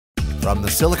From the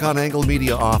SiliconANGLE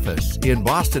Media office in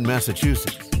Boston,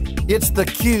 Massachusetts, it's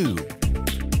theCUBE.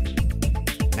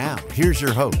 Now, here's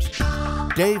your host,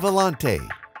 Dave Vellante.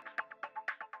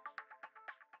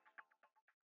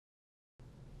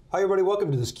 Hi everybody,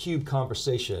 welcome to this CUBE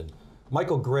conversation.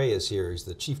 Michael Gray is here, he's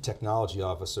the Chief Technology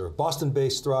Officer of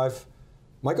Boston-based Thrive.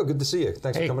 Michael, good to see you.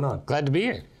 Thanks for coming on. Glad to be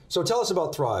here. So tell us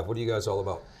about Thrive. What are you guys all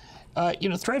about?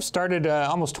 Thrive started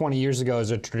almost 20 years ago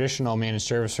as a traditional managed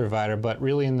service provider, but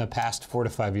really in the past 4 to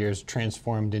 5 years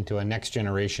transformed into a next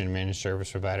generation managed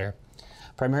service provider.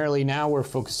 Primarily now we're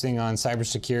focusing on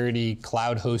cybersecurity,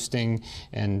 cloud hosting,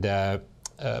 and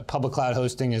public cloud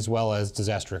hosting, as well as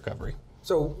disaster recovery.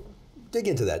 So dig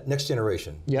into that, next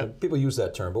generation. Yep. People use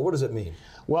that term, but what does it mean?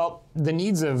 Well, the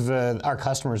needs of our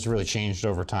customers really changed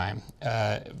over time.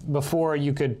 Before,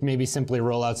 you could maybe simply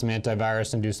roll out some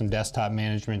antivirus and do some desktop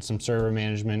management, some server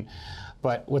management.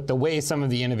 But with the way some of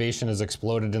the innovation has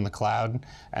exploded in the cloud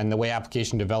and the way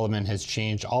application development has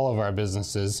changed all of our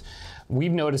businesses,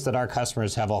 we've noticed that our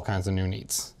customers have all kinds of new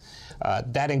needs.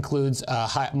 That includes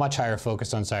a much higher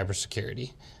focus on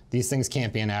cybersecurity. These things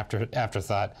can't be an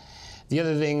afterthought. The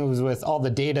other thing was, with all the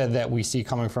data that we see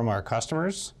coming from our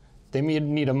customers, they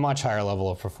need a much higher level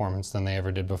of performance than they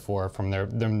ever did before from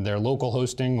their local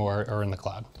hosting or in the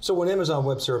cloud. So when Amazon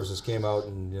Web Services came out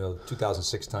in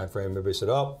 2006 timeframe, everybody said,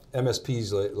 oh,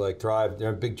 MSPs like Thrive, they're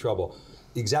in big trouble.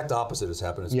 The exact opposite has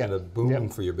happened. It's been a boom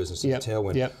for your business, a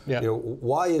tailwind.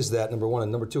 Why is that, number one?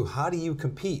 And number two, how do you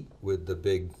compete with the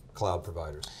big cloud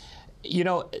providers?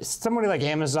 Somebody like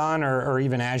Amazon or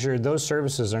even Azure, those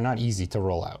services are not easy to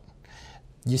roll out.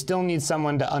 You still need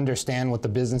someone to understand what the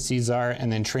business needs are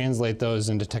and then translate those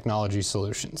into technology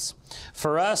solutions.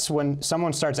 For us, when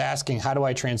someone starts asking, how do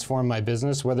I transform my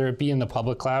business, whether it be in the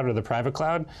public cloud or the private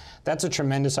cloud, that's a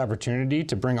tremendous opportunity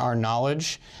to bring our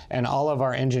knowledge and all of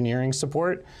our engineering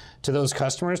support to those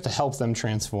customers to help them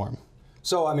transform.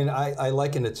 So, I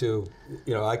liken it to,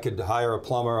 I could hire a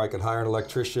plumber, I could hire an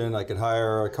electrician, I could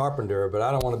hire a carpenter, but I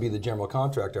don't want to be the general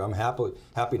contractor. I'm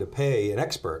happy to pay an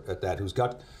expert at that who's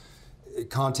got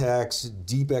contacts,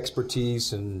 deep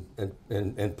expertise, and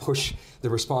push the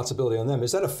responsibility on them.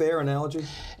 Is that a fair analogy?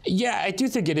 Yeah, I do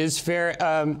think it is fair.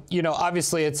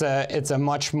 Obviously it's a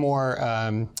much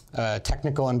more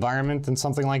technical environment than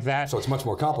something like that. So it's much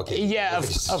more complicated. Yeah,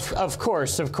 of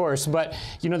course. But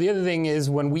the other thing is,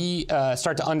 when we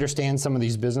start to understand some of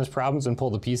these business problems and pull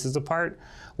the pieces apart,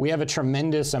 we have a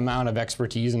tremendous amount of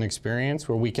expertise and experience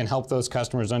where we can help those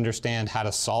customers understand how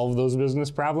to solve those business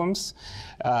problems,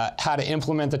 how to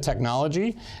implement the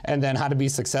technology, and then how to be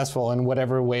successful in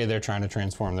whatever way they're trying to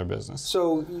transform their business.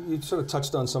 So you sort of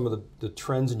touched on some of the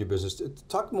trends in your business.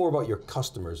 Talk more about your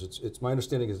customers. It's my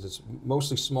understanding is it's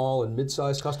mostly small and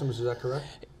mid-sized customers, is that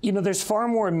correct? There's far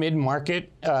more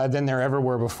mid-market than there ever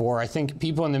were before. I think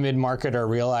people in the mid-market are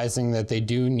realizing that they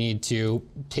do need to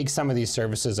take some of these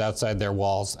services outside their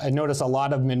walls. I notice a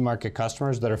lot of mid-market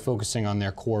customers that are focusing on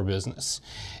their core business.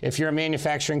 If you're a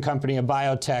manufacturing company, a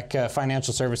biotech, a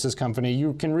financial services company,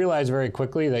 you can realize very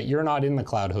quickly that you're not in the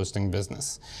cloud hosting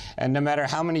business. And no matter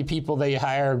how many people that you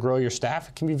hire or grow your staff,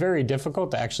 it can be very difficult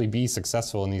to actually be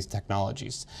successful in these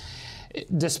technologies.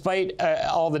 Despite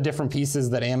all the different pieces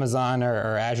that Amazon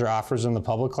or Azure offers in the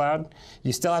public cloud,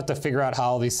 you still have to figure out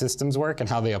how all these systems work and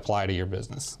how they apply to your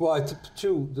business. Well,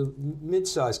 too, the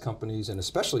mid-sized companies, and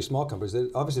especially small companies, they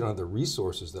obviously don't have the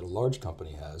resources that a large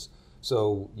company has.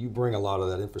 So you bring a lot of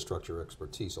that infrastructure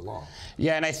expertise along.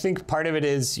 Yeah, and I think part of it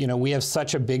is, we have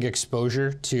such a big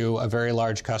exposure to a very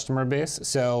large customer base.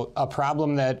 So a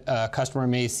problem that a customer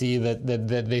may see that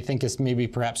they think is maybe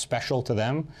perhaps special to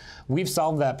them, we've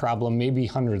solved that problem maybe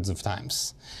hundreds of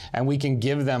times. And we can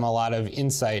give them a lot of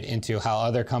insight into how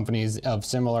other companies of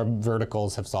similar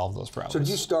verticals have solved those problems. So did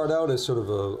you start out as sort of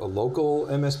a local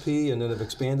MSP and then have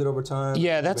expanded over time?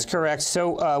 Yeah, that's correct.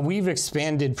 So we've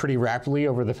expanded pretty rapidly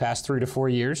over the past 3 to 4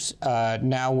 years.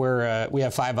 Now we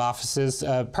have 5 offices,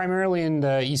 primarily in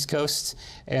the East Coast,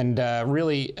 and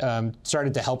really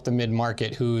started to help the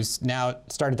mid-market, who's now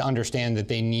started to understand that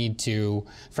they need to,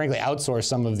 frankly, outsource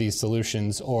some of these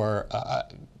solutions or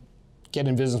get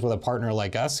in business with a partner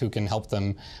like us who can help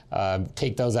them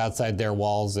take those outside their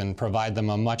walls and provide them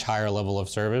a much higher level of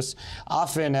service.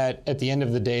 Often at the end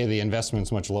of the day, the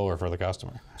investment's much lower for the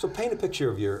customer. So paint a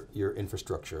picture of your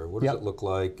infrastructure. What does it look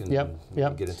like? And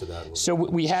get into that a little So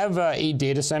bit. We have 8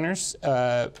 data centers.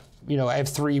 I have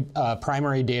 3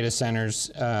 primary data centers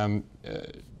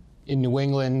in New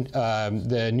England,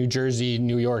 the New Jersey,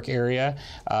 New York area,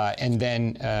 and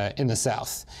then in the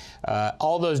South.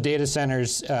 All those data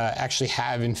centers actually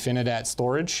have Infinidat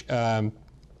storage.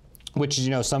 which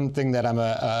is something that I'm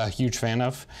a huge fan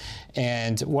of.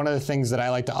 And one of the things that I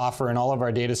like to offer in all of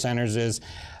our data centers is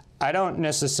I don't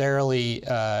necessarily,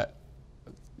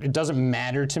 it doesn't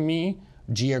matter to me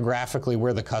geographically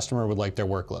where the customer would like their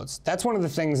workloads. That's one of the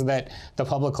things that the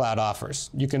public cloud offers.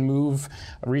 You can move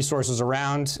resources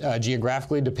around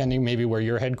geographically depending maybe where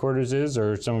your headquarters is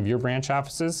or some of your branch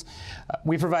offices.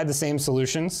 We provide the same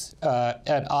solutions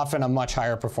at often a much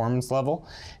higher performance level,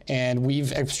 and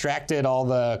we've abstracted all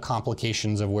the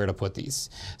complications of where to put these.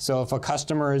 So if a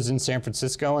customer is in San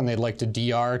Francisco and they'd like to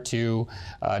DR to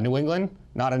New England,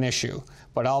 not an issue.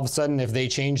 But all of a sudden, if they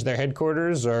change their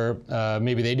headquarters or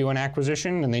maybe they do an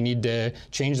acquisition and they need to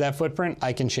change that footprint,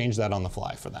 I can change that on the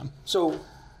fly for them. So,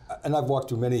 and I've walked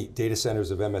through many data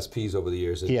centers of MSPs over the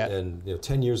years, and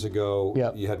 10 years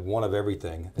ago, you had one of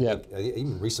everything.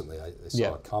 Even recently, I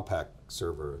saw a compact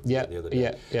server the other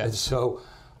day. And so,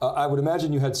 I would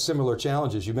imagine you had similar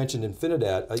challenges. You mentioned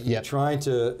Infinidat. Are you trying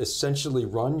to essentially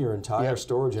run your entire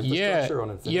storage infrastructure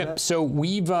on Infinidat? So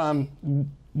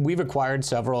we've acquired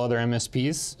several other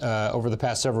MSPs over the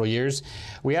past several years.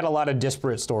 We had a lot of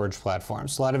disparate storage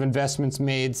platforms, a lot of investments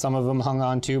made. Some of them hung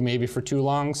on to maybe for too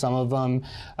long. Some of them,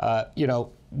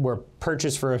 were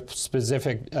purchased for a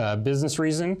specific business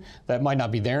reason that might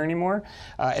not be there anymore.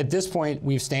 At this point,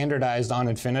 we've standardized on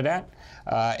Infinidat.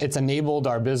 It's enabled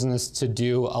our business to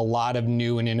do a lot of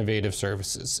new and innovative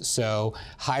services. So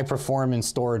high performance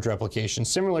storage replication,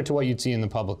 similar to what you'd see in the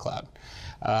public cloud.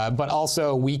 But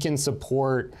also we can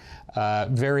support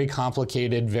very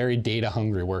complicated, very data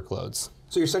hungry workloads.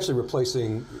 So you're essentially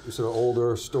replacing sort of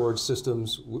older storage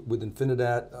systems with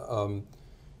Infinidat.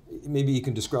 Maybe you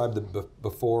can describe the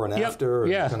before and after,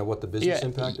 and kind of what the business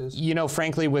impact is?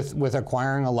 Frankly, with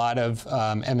acquiring a lot of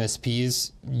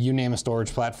MSPs, you name a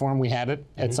storage platform, we had it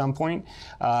at some point.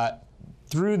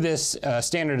 Through this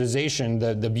standardization,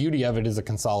 the beauty of it is a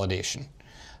consolidation.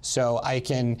 So I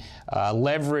can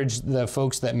leverage the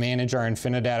folks that manage our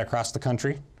Infinidat across the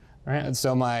country. Right? And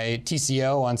so my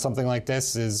TCO on something like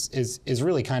this is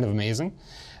really kind of amazing.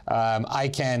 I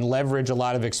can leverage a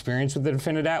lot of experience with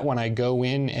Infinidat when I go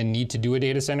in and need to do a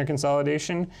data center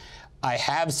consolidation. I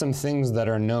have some things that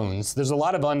are knowns. There's a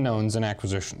lot of unknowns in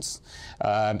acquisitions.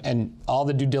 And all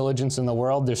the due diligence in the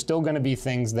world, there's still going to be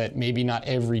things that maybe not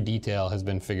every detail has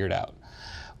been figured out.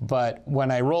 But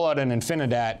when I roll out an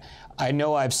Infinidat, I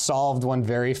know I've solved one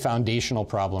very foundational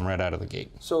problem right out of the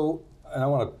gate. So, and I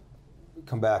want to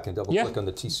come back and double click on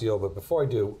the TCO, but before I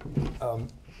do,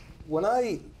 when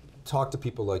I talk to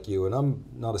people like you, and I'm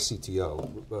not a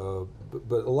CTO,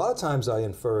 but a lot of times I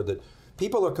infer that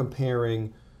people are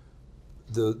comparing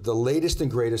the latest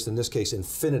and greatest, in this case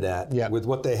Infinidat, with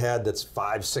what they had that's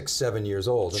 5, 6, 7 years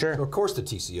old. Sure. And of course the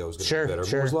TCO is going to be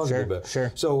better, Moore's Law is going to be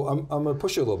better. So I'm going to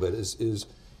push you a little bit.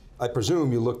 I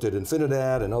presume you looked at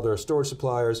Infinidat and other storage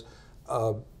suppliers,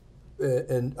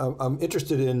 and I'm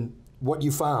interested in what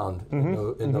you found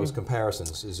in those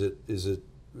comparisons. Is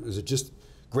it just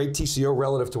great TCO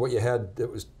relative to what you had that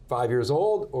was 5 years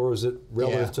old, or is it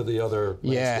relative to the other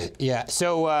landscape?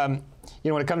 So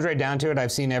when it comes right down to it,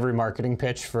 I've seen every marketing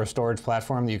pitch for a storage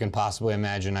platform that you can possibly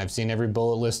imagine. I've seen every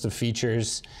bullet list of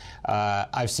features.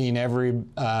 I've seen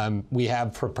we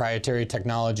have proprietary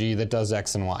technology that does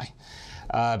X and Y.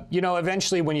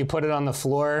 Eventually when you put it on the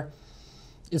floor,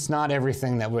 it's not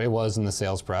everything that it was in the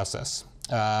sales process.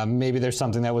 Maybe there's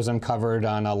something that was uncovered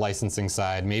on a licensing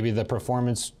side. Maybe the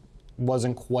performance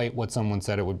wasn't quite what someone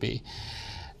said it would be.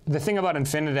 The thing about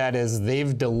Infinidat is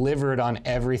they've delivered on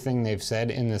everything they've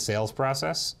said in the sales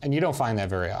process, and you don't find that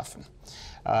very often.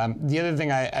 The other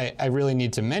thing I really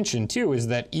need to mention too is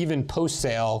that even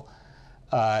post-sale,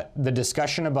 the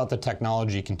discussion about the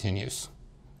technology continues.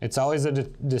 It's always a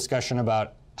discussion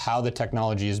about how the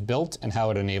technology is built and how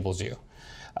it enables you.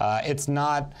 It's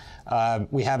not,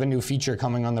 we have a new feature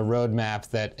coming on the roadmap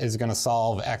that is going to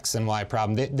solve X and Y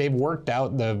problem. They've worked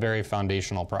out the very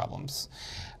foundational problems.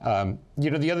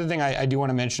 The other thing I do want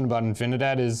to mention about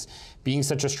Infinidat is being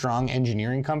such a strong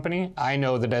engineering company, I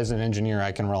know that as an engineer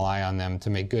I can rely on them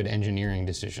to make good engineering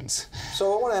decisions.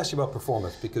 So I want to ask you about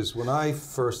performance, because when I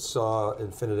first saw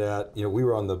Infinidat, we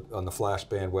were on the flash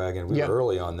bandwagon, we were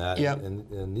early on that,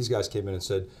 and these guys came in and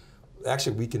said,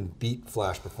 actually we can beat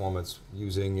flash performance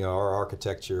using our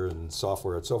architecture and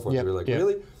software and so forth. We were like,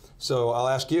 really? So I'll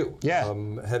ask you,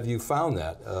 have you found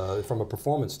that from a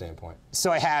performance standpoint?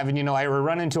 So I have, and I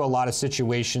run into a lot of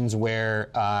situations where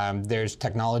there's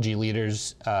technology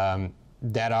leaders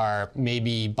that are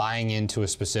maybe buying into a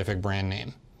specific brand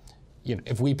name.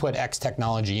 if we put X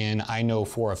technology in, I know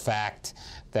for a fact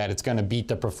that it's going to beat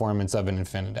the performance of an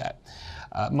Infinidat.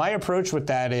 My approach with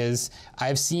that is,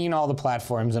 I've seen all the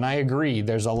platforms, and I agree,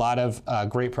 there's a lot of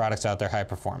great products out there, high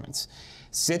performance.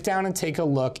 Sit down and take a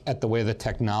look at the way the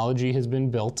technology has been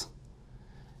built,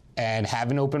 and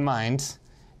have an open mind,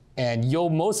 and you'll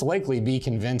most likely be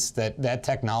convinced that that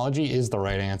technology is the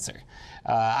right answer.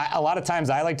 A lot of times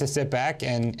I like to sit back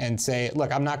and say,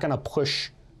 look, I'm not going to push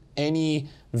any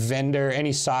vendor,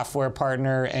 any software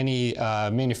partner, any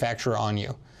manufacturer on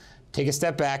you. Take a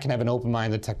step back and have an open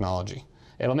mind to technology.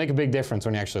 It'll make a big difference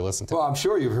when you actually listen to it. Well, I'm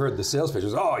sure you've heard the sales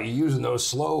pitches. Oh, you're using those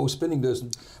slow spinning discs.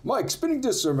 Mike, spinning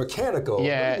discs are mechanical.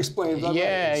 Yeah. Let me explain that.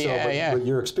 Yeah. But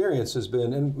your experience has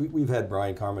been, and we've had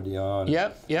Brian Carmody on,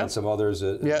 and some others.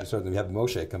 Certainly, we have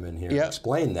Moshe come in here and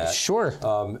explain that. Sure.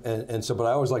 But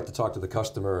I always like to talk to the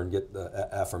customer and get the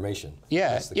affirmation.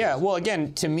 Yeah. Well,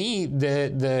 again, to me,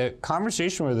 the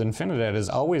conversation with Infinidat is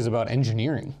always about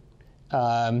engineering.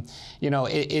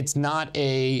 It's not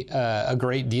a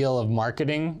great deal of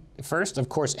marketing first. Of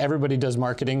course, everybody does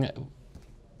marketing.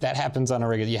 That happens on a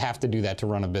regular. You have to do that to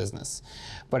run a business.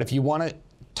 But if you want to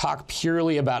talk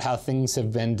purely about how things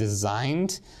have been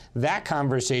designed, that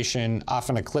conversation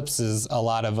often eclipses a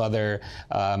lot of other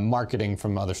marketing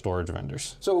from other storage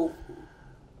vendors. So,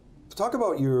 talk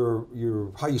about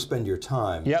how you spend your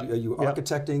time. Are you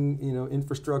architecting,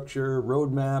 infrastructure,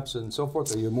 roadmaps, and so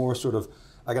forth? Are you more sort of,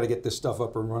 I got to get this stuff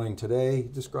up and running today?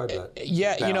 Describe that.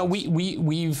 Yeah,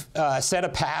 we've set a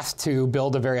path to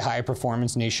build a very high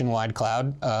performance nationwide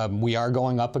cloud. We are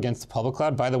going up against the public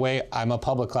cloud. By the way, I'm a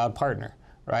public cloud partner.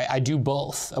 Right? I do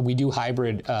both. We do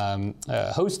hybrid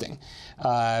hosting.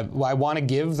 I want to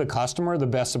give the customer the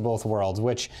best of both worlds,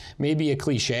 which may be a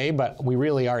cliche, but we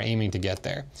really are aiming to get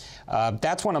there.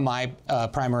 That's one of my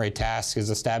primary tasks, is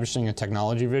establishing a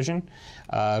technology vision.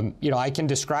 I can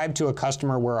describe to a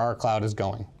customer where our cloud is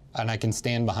going, and I can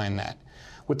stand behind that.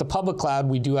 With the public cloud,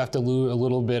 we do have to do a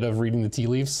little bit of reading the tea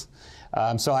leaves.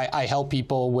 So I help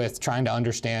people with trying to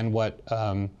understand what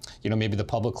maybe the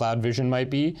public cloud vision might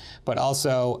be, but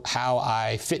also how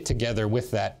I fit together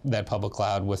with that public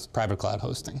cloud with private cloud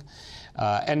hosting.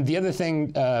 And the other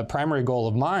thing, primary goal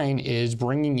of mine, is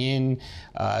bringing in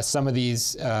some of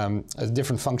these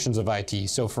different functions of IT.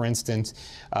 So for instance,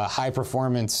 high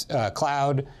performance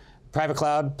cloud, private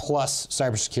cloud, plus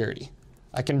cybersecurity.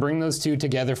 I can bring those two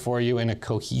together for you in a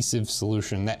cohesive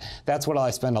solution. That's what I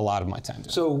spend a lot of my time doing.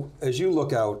 So as you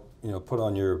look out, put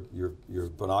on your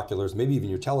binoculars, maybe even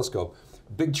your telescope,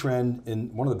 big trend,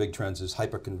 one of the big trends is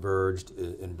hyper-converged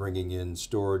in bringing in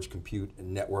storage, compute,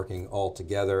 and networking all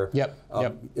together.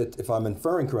 If I'm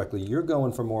inferring correctly, you're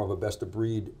going for more of a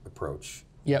best-of-breed approach.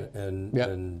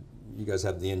 And you guys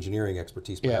have the engineering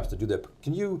expertise perhaps to do that.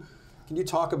 Can you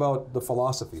talk about the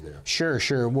philosophy there?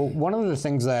 Sure. Well, one of the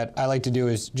things that I like to do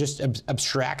is just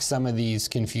abstract some of these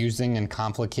confusing and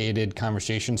complicated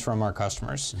conversations from our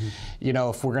customers.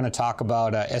 If we're going to talk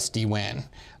about SD-WAN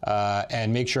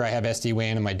and make sure I have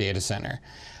SD-WAN in my data center,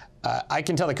 I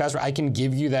can tell the customer, I can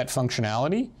give you that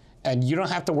functionality, and you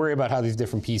don't have to worry about how these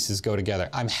different pieces go together.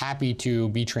 I'm happy to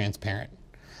be transparent.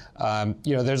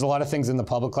 There's a lot of things in the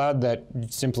public cloud that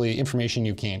simply information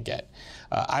you can't get.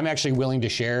 I'm actually willing to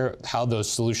share how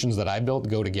those solutions that I built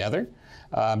go together,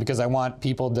 because I want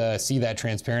people to see that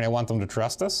transparent. I want them to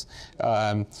trust us.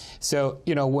 When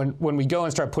we go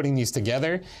and start putting these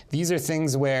together, these are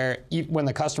things where when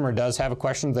the customer does have a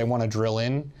question, they want to drill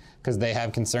in because they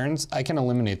have concerns, I can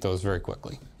eliminate those very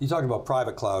quickly. You talked about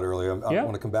private cloud earlier. I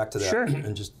want to come back to that. Sure.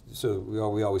 And just so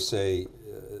we always say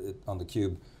on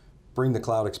theCUBE, bring the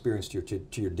cloud experience to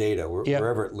your data,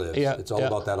 wherever it lives. It's all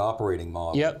about that operating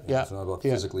model. It's not about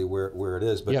physically where it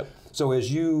is. But so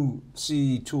as you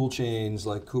see tool chains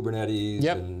like Kubernetes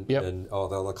and all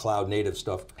the cloud native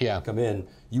stuff come in,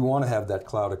 you want to have that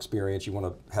cloud experience. You want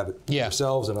to have it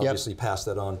yourselves and obviously pass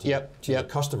that on to your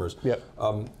customers.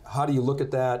 How do you look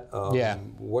at that?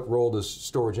 What role does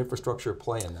storage infrastructure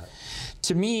play in that?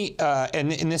 To me,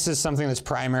 and this is something that's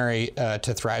primary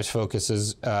to Thrive's focus,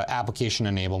 is application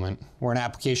enablement. We're an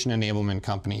application enablement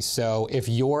company. So if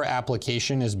your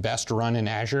application is best run in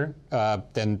Azure,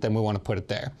 then we want to put it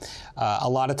there. A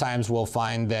lot of times we'll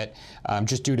find that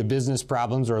just due to business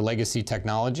problems or legacy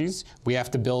technologies, we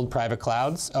have to build private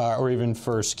clouds, or even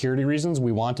for security reasons,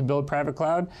 we want to build private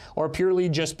cloud, or purely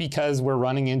just because we're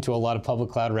running into a lot of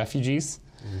public cloud refugees.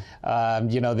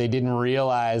 They didn't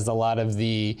realize a lot of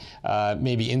the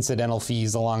maybe incidental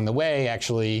fees along the way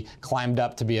actually climbed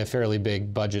up to be a fairly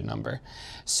big budget number.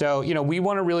 So, we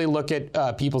want to really look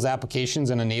at people's applications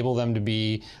and enable them to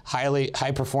be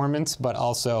high performance, but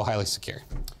also highly secure.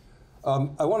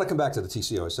 I want to come back to the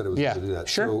TCO. I said it was going to do that.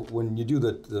 Sure. So when you do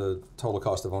the total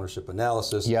cost of ownership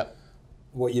analysis,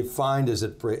 what you find is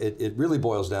it really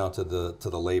boils down to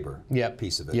the labor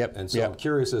piece of it. And so I'm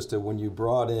curious as to when you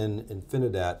brought in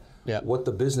Infinidat, what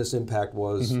the business impact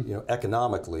was,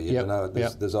 economically.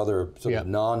 There's other sort of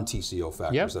non-TCO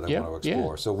factors that I want to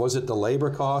explore. So was it the labor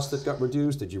cost that got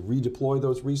reduced? Did you redeploy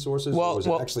those resources? Or was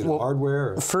it actually the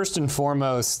hardware? First and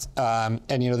foremost, and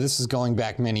this is going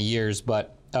back many years,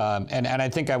 but and I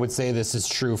think I would say this is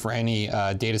true for any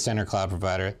data center cloud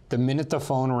provider. The minute the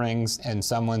phone rings and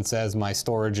someone says my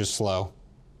storage is slow,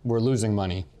 we're losing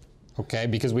money. Okay,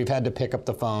 because we've had to pick up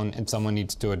the phone and someone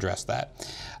needs to address that.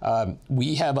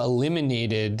 We have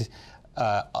eliminated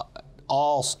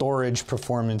all storage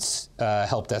performance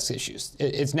help desk issues.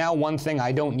 It's now one thing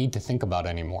I don't need to think about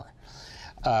anymore.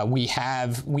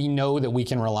 We know that we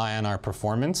can rely on our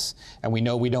performance, and we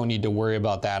know we don't need to worry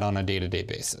about that on a day-to-day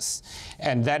basis.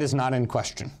 And that is not in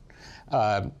question.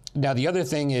 Now the other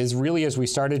thing is really as we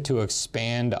started to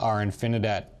expand our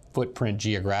Infinidat footprint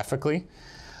geographically,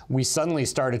 we suddenly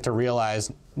started to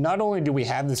realize not only do we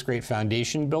have this great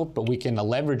foundation built, but we can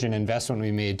leverage an investment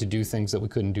we made to do things that we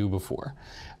couldn't do before.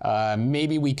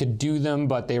 Maybe we could do them,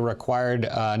 but they required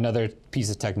another piece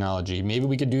of technology. Maybe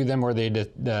we could do them or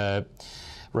they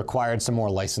required some more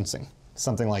licensing,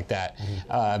 something like that.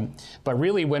 But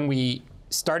really when we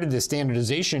started this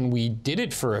standardization, we did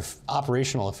it for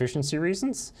operational efficiency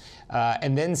reasons,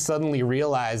 and then suddenly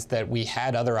realized that we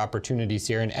had other opportunities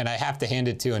here, and I have to hand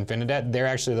it to Infinidat. They're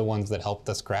actually the ones that helped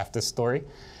us craft this story.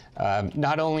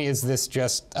 Not only is this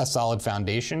just a solid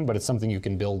foundation, but it's something you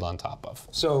can build on top of.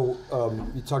 So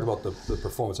you talked about the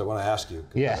performance. I want to ask you,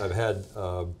 I've had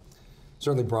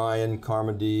certainly Brian,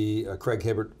 Carmody, Craig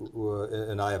Hibbert,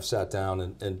 and I have sat down,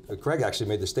 and Craig actually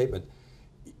made the statement,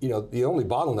 the only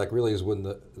bottleneck really is when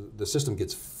the system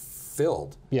gets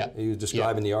filled. You're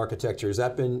describing the architecture. Has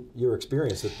that been your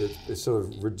experience, that it's sort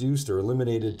of reduced or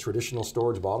eliminated traditional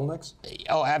storage bottlenecks?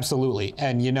 Oh, absolutely.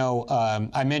 And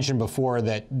I mentioned before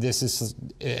that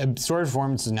storage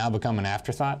performance has now become an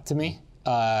afterthought to me.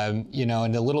 And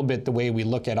a little bit the way we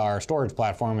look at our storage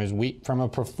platform is from a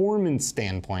performance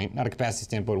standpoint, not a capacity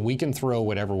standpoint, we can throw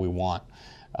whatever we want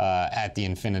at the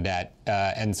Infinidat,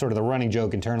 and sort of the running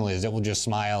joke internally is it will just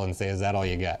smile and say, is that all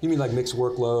you got? You mean like mixed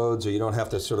workloads, or you don't have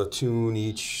to sort of tune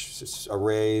each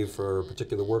array for a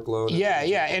particular workload? Yeah,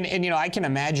 and I can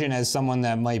imagine as someone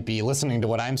that might be listening to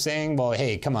what I'm saying, well,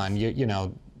 hey, come on,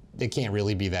 it can't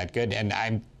really be that good. And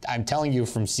I'm telling you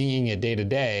from seeing it day to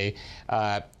day,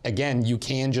 again, you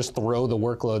can just throw the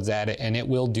workloads at it and it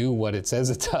will do what it says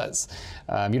it does.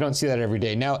 You don't see that every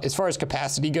day. Now, as far as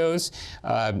capacity goes,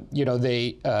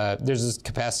 there's this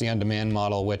capacity on demand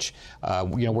model, which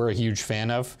we're a huge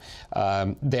fan of.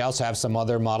 They also have some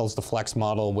other models, the flex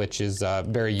model, which is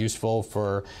very useful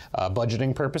for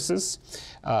budgeting purposes.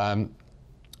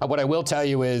 What I will tell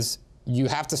you is, you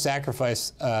have to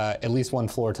sacrifice at least one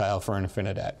floor tile for an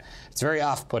Infinidat. It's very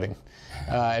off-putting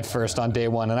at first on day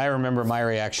one, and I remember my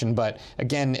reaction. But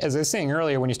again, as I was saying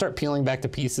earlier, when you start peeling back the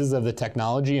pieces of the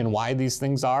technology and why these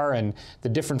things are and the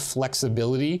different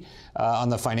flexibility on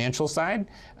the financial side,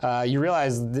 you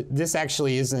realize this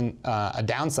actually isn't a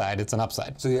downside, it's an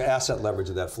upside. So the asset leverage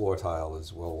of that floor tile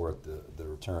is well worth the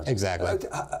return. Exactly.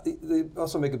 They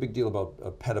also make a big deal about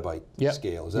a petabyte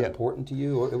scale. Is that important to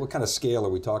you? What kind of scale are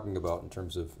we talking about in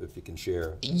terms of, if you can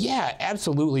share? Yeah,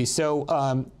 absolutely.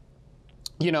 So,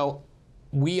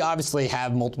 we obviously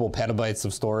have multiple petabytes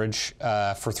of storage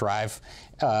for Thrive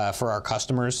for our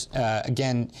customers.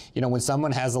 Again, when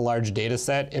someone has a large data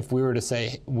set, if we were to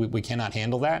say we cannot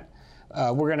handle that,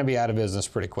 we're going to be out of business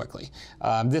pretty quickly.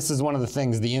 This is one of the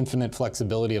things, the infinite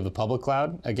flexibility of the public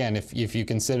cloud. Again, if you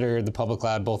consider the public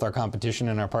cloud both our competition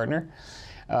and our partner,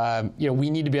 we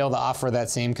need to be able to offer that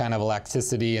same kind of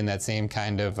elasticity and that same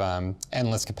kind of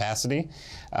endless capacity.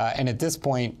 And at this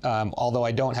point, although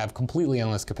I don't have completely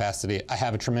endless capacity, I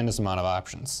have a tremendous amount of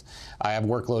options. I have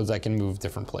workloads I can move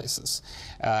different places.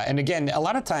 And again, a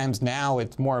lot of times now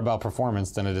it's more about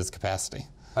performance than it is capacity.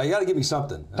 You got to give me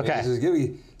something. Okay. Give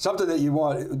me something that you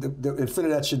want, that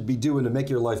Infinidat should be doing to make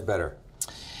your life better.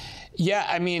 Yeah,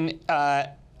 I mean,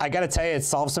 I got to tell you, it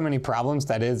solves so many problems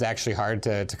that is actually hard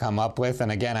to come up with.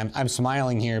 And again, I'm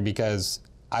smiling here because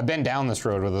I've been down this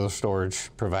road with other storage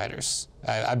providers.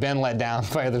 I've been let down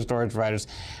by other storage providers.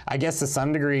 I guess to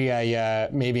some degree, I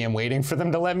maybe am waiting for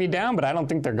them to let me down, but I don't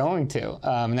think they're going to.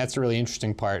 And that's a really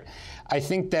interesting part. I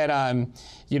think that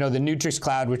the Nutrix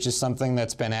Cloud, which is something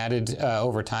that's been added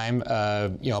over time,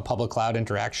 public cloud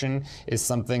interaction is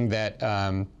something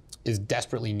that is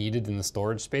desperately needed in the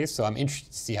storage space. So I'm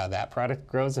interested to see how that product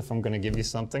grows, if I'm going to give you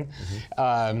something.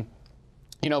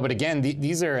 But again,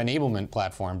 these are enablement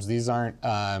platforms. These aren't,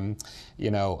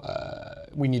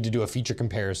 we need to do a feature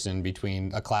comparison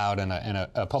between a cloud and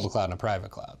a public cloud and a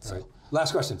private cloud. So. Right.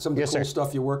 Last question. Some of the cool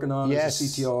stuff you're working on. Yes.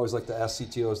 As a CTO, I always like to ask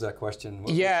CTOs that question.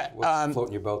 What's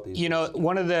floating your boat these days?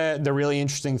 One of the really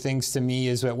interesting things to me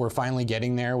is that we're finally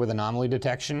getting there with anomaly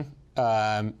detection.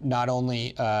 Not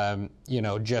only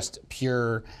just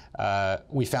pure,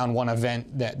 we found one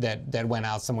event that went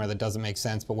out somewhere that doesn't make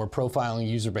sense, but we're profiling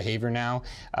user behavior now.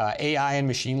 AI and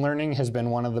machine learning has been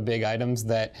one of the big items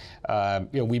that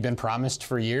we've been promised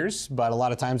for years, but a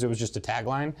lot of times it was just a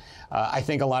tagline. I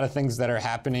think a lot of things that are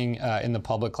happening in the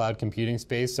public cloud computing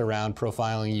space around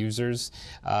profiling users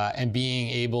and being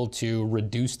able to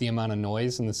reduce the amount of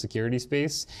noise in the security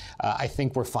space, I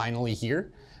think we're finally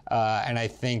here. And I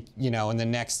think, in the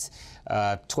next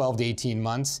 12 to 18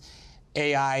 months,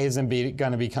 AI isn't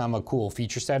going to become a cool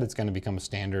feature set. It's going to become a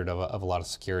standard of a lot of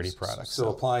security products. So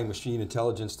applying machine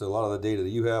intelligence to a lot of the data that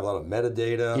you have, a lot of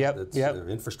metadata,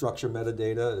 infrastructure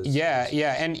metadata.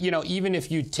 And even if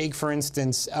you take, for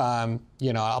instance,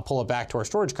 I'll pull it back to our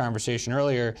storage conversation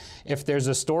earlier. If there's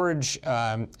a storage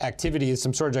activity,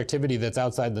 some storage activity that's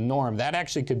outside the norm, that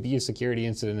actually could be a security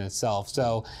incident in itself.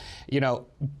 So,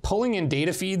 pulling in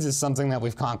data feeds is something that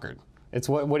we've conquered. It's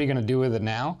what are you going to do with it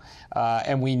now?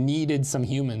 And we needed some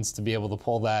humans to be able to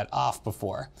pull that off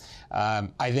before.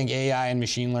 I think AI and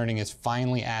machine learning is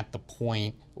finally at the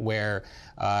point where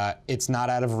it's not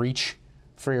out of reach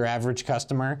for your average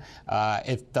customer.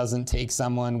 It doesn't take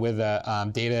someone with a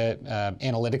data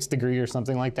analytics degree or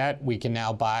something like that. We can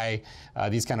now buy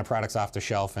these kind of products off the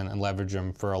shelf and leverage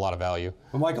them for a lot of value.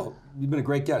 Well, Michael, you've been a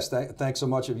great guest. Thanks so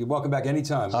much. You're welcome back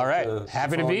anytime. All right,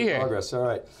 happy to be here. Progress. All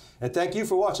right, and thank you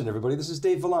for watching, everybody. This is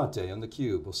Dave Vellante on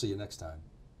theCUBE. We'll see you next time.